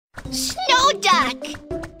Snow duck!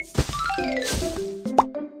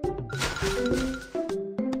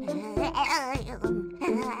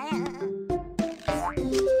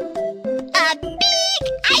 A big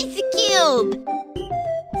ice cube!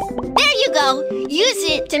 There you go! Use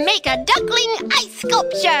it to make a duckling ice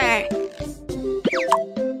sculpture!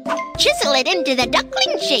 Chisel it into the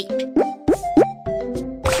duckling shape.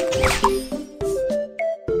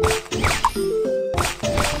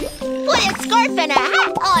 Put a scarf and a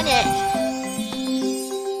hat on it.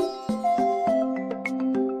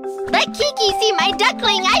 Let Kiki see my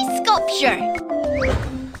duckling ice sculpture.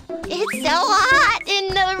 It's so hot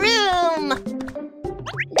in the room.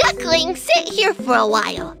 Duckling, sit here for a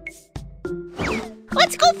while.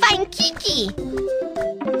 Let's go find Kiki.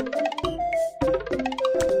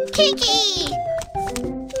 Kiki!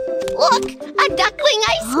 Look, a duckling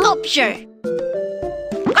ice sculpture.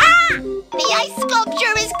 Ah! The ice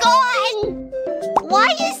sculpture is gone! Why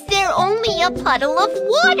is there only a puddle of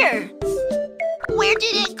water? Where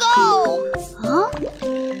did it go? Huh?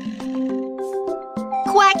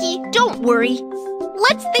 Quacky, don't worry.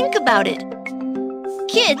 Let's think about it.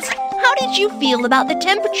 Kids, how did you feel about the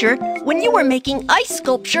temperature when you were making ice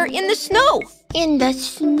sculpture in the snow? In the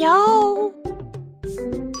snow?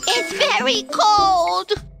 It's very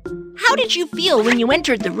cold. How did you feel when you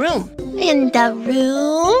entered the room? In the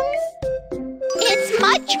room? It's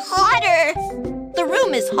much hotter. The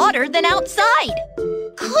room is hotter than outside.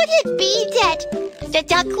 Could it be that the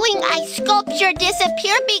duckling ice sculpture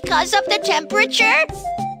disappeared because of the temperature?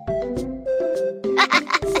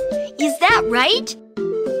 Is that right?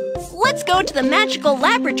 Let's go to the magical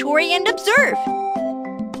laboratory and observe.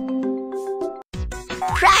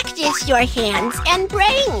 Practice your hands and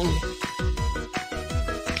brain.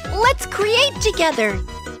 Let's create together.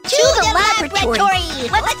 To the laboratory.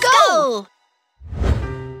 Let's go.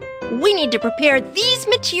 We need to prepare these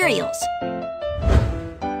materials.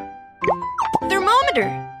 Thermometer.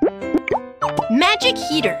 Magic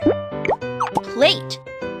heater. Plate.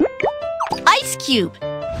 Ice cube.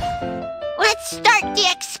 Let's start the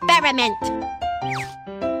experiment.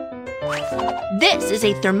 This is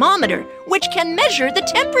a thermometer, which can measure the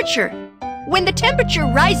temperature. When the temperature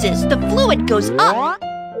rises, the fluid goes up.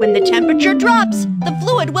 When the temperature drops, the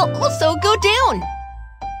fluid will also go down.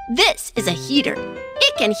 This is a heater.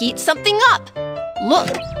 It can heat something up.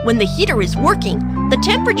 Look, when the heater is working, the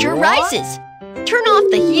temperature rises. Turn off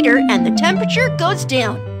the heater and the temperature goes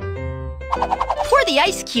down. Pour the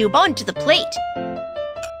ice cube onto the plate.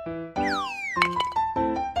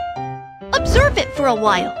 Observe it for a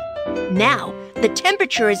while. Now, the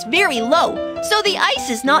temperature is very low, so the ice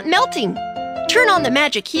is not melting. Turn on the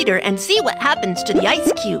magic heater and see what happens to the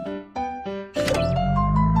ice cube.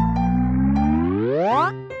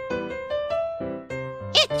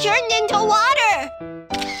 It turned into water!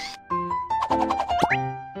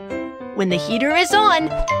 When the heater is on,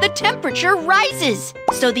 the temperature rises,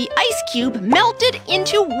 so the ice cube melted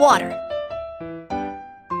into water.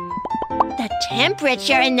 The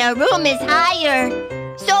temperature in the room is higher,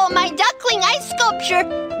 so my duckling ice sculpture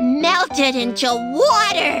melted into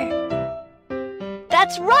water.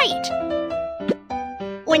 That's right.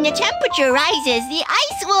 When the temperature rises, the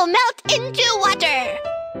ice will melt into water.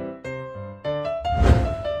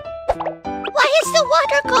 Why is the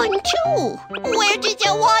water gone too? Where did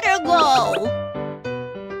the water go?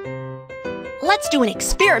 Let's do an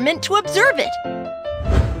experiment to observe it.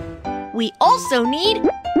 We also need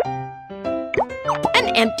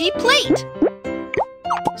an empty plate.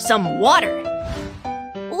 Some water.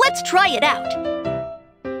 Let's try it out.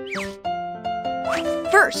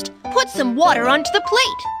 First, put some water onto the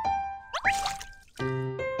plate.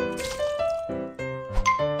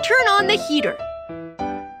 Turn on the heater.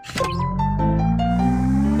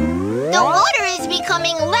 The water is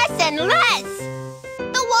becoming less and less.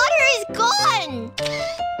 The water is gone.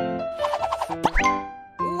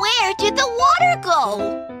 Where did the water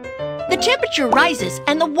go? The temperature rises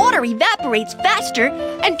and the water evaporates faster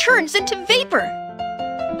and turns into vapor.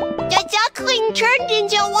 The duckling turned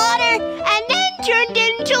into water and then turned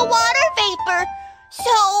into water vapor,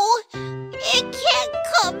 so it can't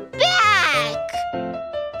come back.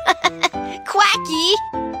 Quacky!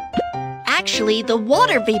 Actually, the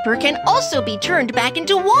water vapor can also be turned back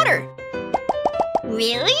into water.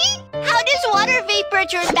 Really? How does water vapor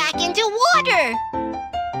turn back into water?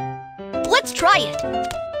 Let's try it.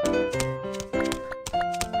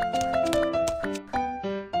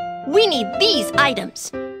 We need these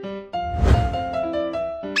items.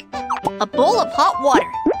 A bowl of hot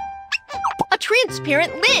water. A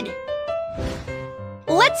transparent lid.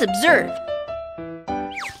 Let's observe.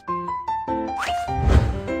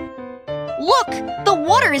 Look! Look, the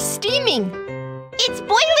water is steaming. It's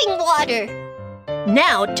boiling water.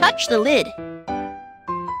 Now touch the lid.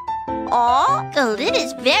 Oh, the lid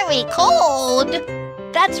is very cold.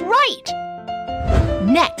 That's right.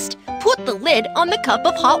 Next, put the lid on the cup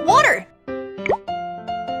of hot water.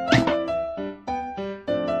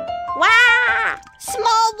 Wow!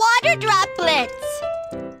 Small water droplets.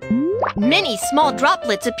 Many small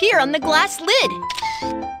droplets appear on the glass lid.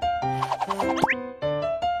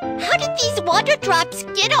 How did these water drops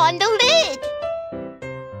get on the lid?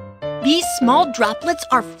 These small droplets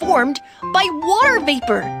are formed by water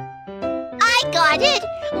vapor. I got it!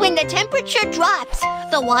 When the temperature drops,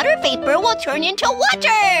 the water vapor will turn into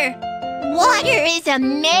water! Water is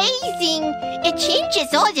amazing! It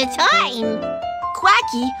changes all the time!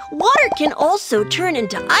 Quacky, water can also turn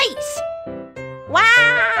into ice.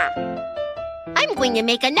 Wow! I'm going to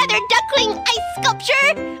make another duckling ice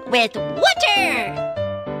sculpture with water!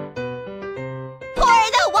 Pour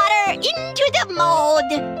the water into the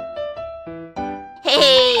mold!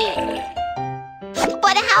 Hey!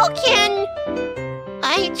 But how can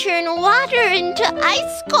I turn water into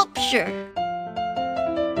ice sculpture?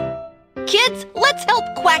 Kids, let's help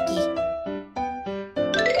Quacky.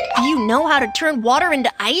 Do you know how to turn water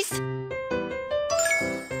into ice?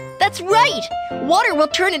 That's right! Water will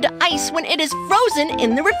turn into ice when it is frozen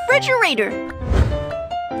in the refrigerator.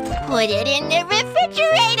 Put it in the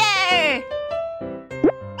refrigerator!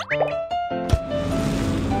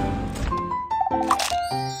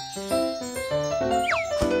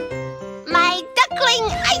 My duckling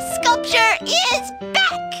ice sculpture is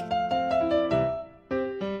back!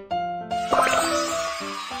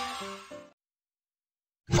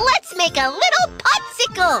 Let's make a little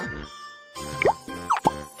popsicle!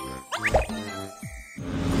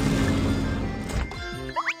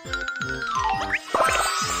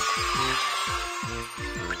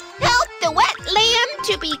 Help the wet lamb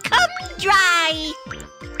to become dry!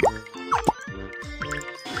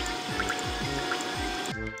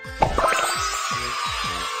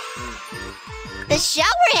 The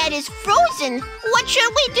shower head is frozen. What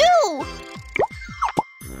should we do?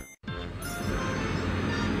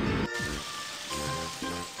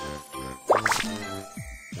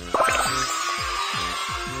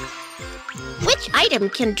 Which item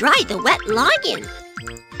can dry the wet lion?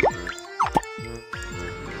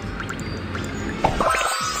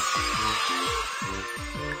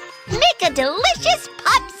 Make a delicious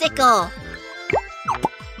popsicle!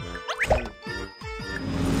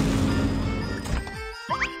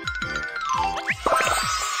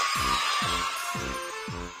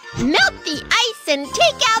 Melt the ice and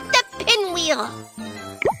take out the pinwheel.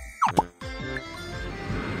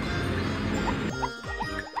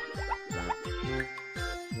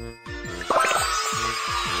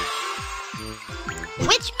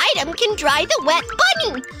 Which item can dry the wet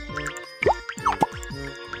bunny?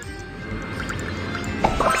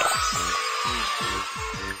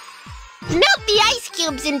 Melt the ice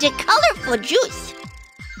cubes into colorful juice.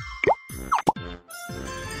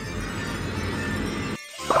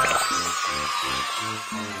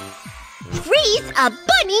 Freeze a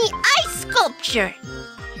bunny ice sculpture.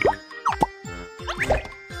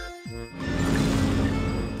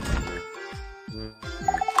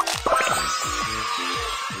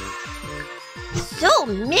 So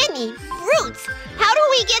many fruits! How do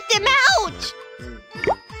we get them out?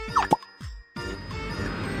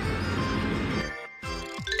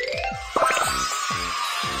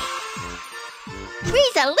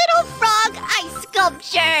 Freeze a little frog ice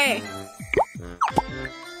sculpture!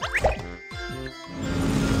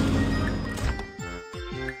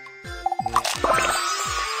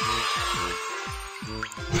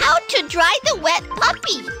 How to dry the wet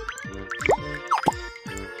puppy?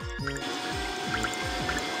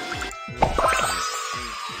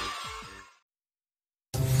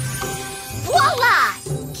 Voila!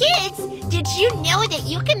 Kids, did you know that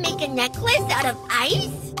you can make a necklace out of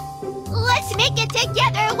ice? Let's make it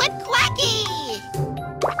together with Quacky!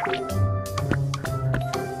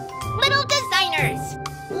 Little designers,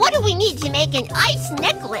 what do we need to make an ice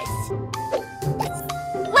necklace?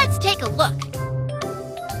 Let's take a look.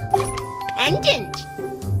 Pendant.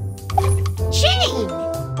 Chain.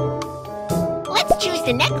 Let's choose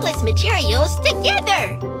the necklace materials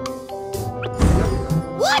together.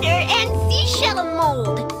 Water and seashell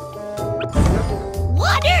mold.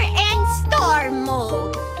 Water and star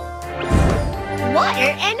mold.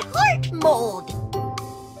 Water and heart mold.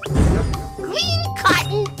 Green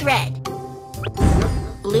cotton thread.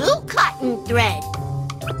 Blue cotton thread.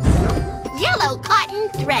 Yellow cotton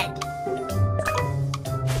thread.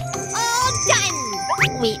 All done!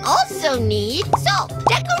 We also need salt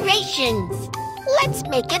decorations. Let's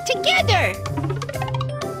make it together.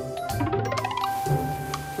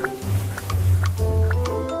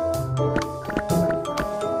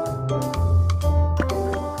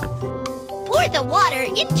 Pour the water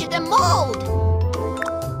into the mold.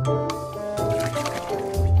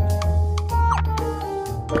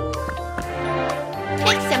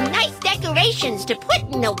 Pick some nice decorations to put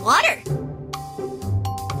in the water.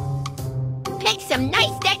 Pick some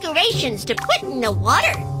nice decorations to put in the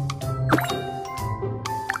water.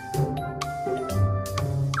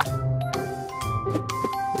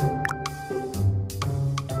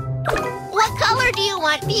 What color do you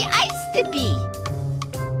want the ice to be?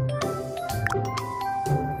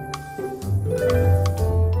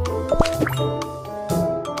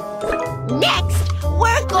 Next,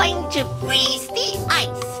 we're going to freeze the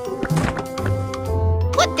ice.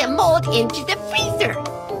 Put the mold into the freezer.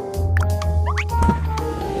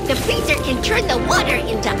 The freezer can turn the water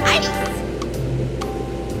into ice.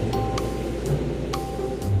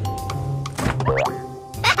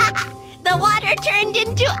 The water turned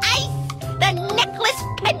into ice. The necklace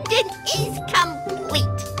pendant is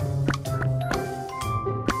complete.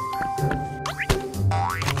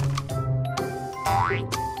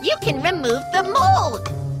 You can remove the mold.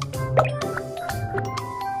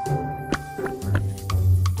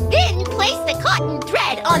 Then place the cotton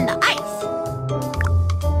thread on the ice.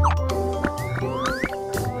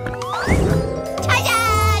 Ta-da!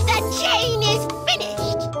 The chain is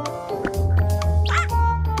finished.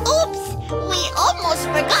 Oops! We almost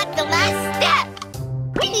forgot the last step.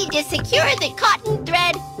 We need to secure the cotton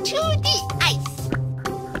thread to the ice.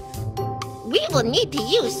 We will need to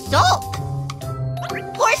use salt.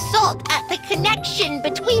 Pour salt at the connection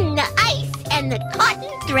between the ice and the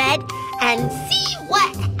cotton thread and see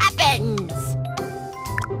what happens.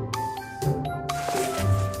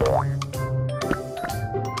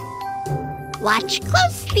 Watch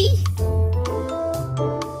closely.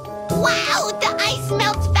 Wow, the ice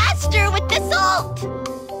melts faster with the salt.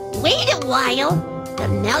 Wait a while. The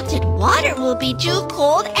melted water will be too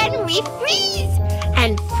cold and refreeze.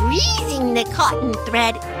 And freezing the cotton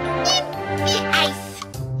thread in the ice.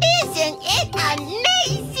 Isn't it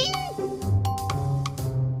amazing?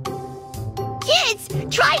 Kids,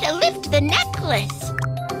 try to lift the necklace.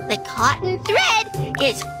 The cotton thread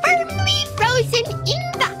is firmly frozen in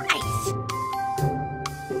the ice.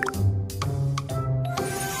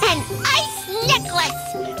 An ice necklace,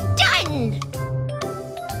 done!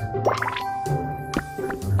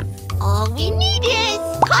 All we need is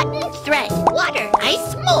cotton thread, water,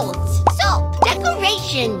 ice molds, salt,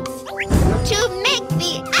 decorations to make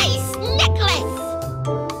the ice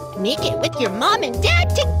necklace. Make it with your mom and dad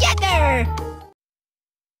together.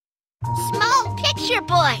 Small picture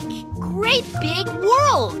book. Great big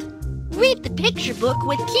world. Read the picture book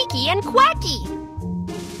with Kiki and Quacky.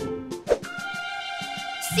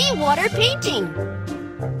 Seawater painting.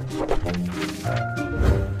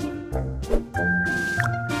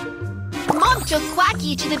 Mom took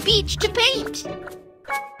Quacky to the beach to paint.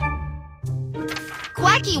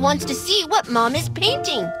 Quacky wants to see what Mom is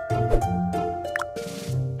painting.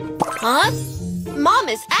 Huh? Mom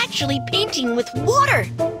is actually painting with water.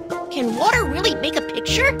 Can water really make a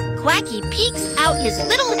picture? Quacky peeks out his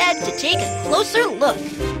little head to take a closer look.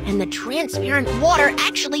 And the transparent water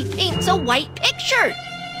actually paints a white picture.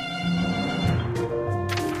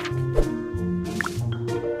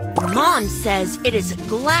 Mom says it is a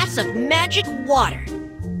glass of magic water.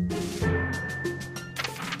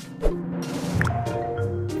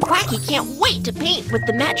 Quacky can't wait to paint with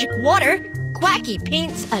the magic water. Quacky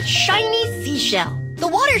paints a shiny seashell. The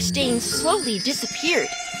water stains slowly disappeared,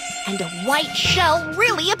 and a white shell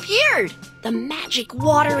really appeared. The magic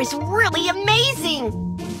water is really amazing.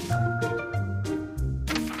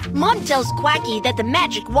 Mom tells Quacky that the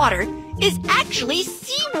magic water is actually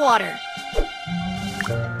seawater.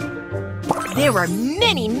 There are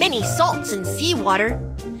many, many salts in seawater.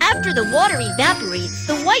 After the water evaporates,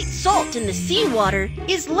 the white salt in the seawater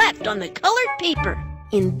is left on the colored paper.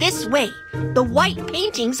 In this way, the white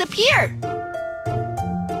paintings appear.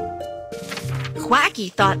 Quacky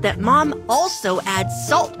thought that Mom also adds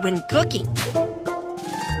salt when cooking.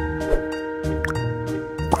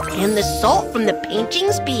 Can the salt from the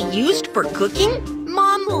paintings be used for cooking?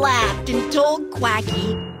 Mom laughed and told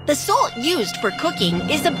Quacky, the salt used for cooking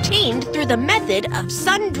is obtained through the method of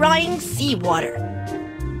sun-drying seawater.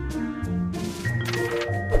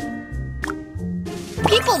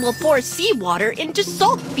 People will pour seawater into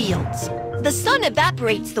salt fields. The sun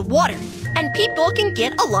evaporates the water, and people can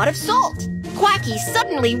get a lot of salt. Quacky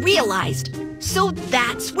suddenly realized, so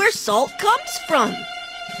that's where salt comes from.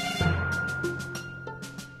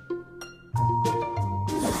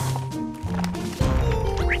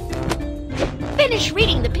 finish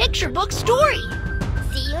reading the picture book story.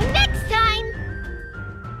 See you next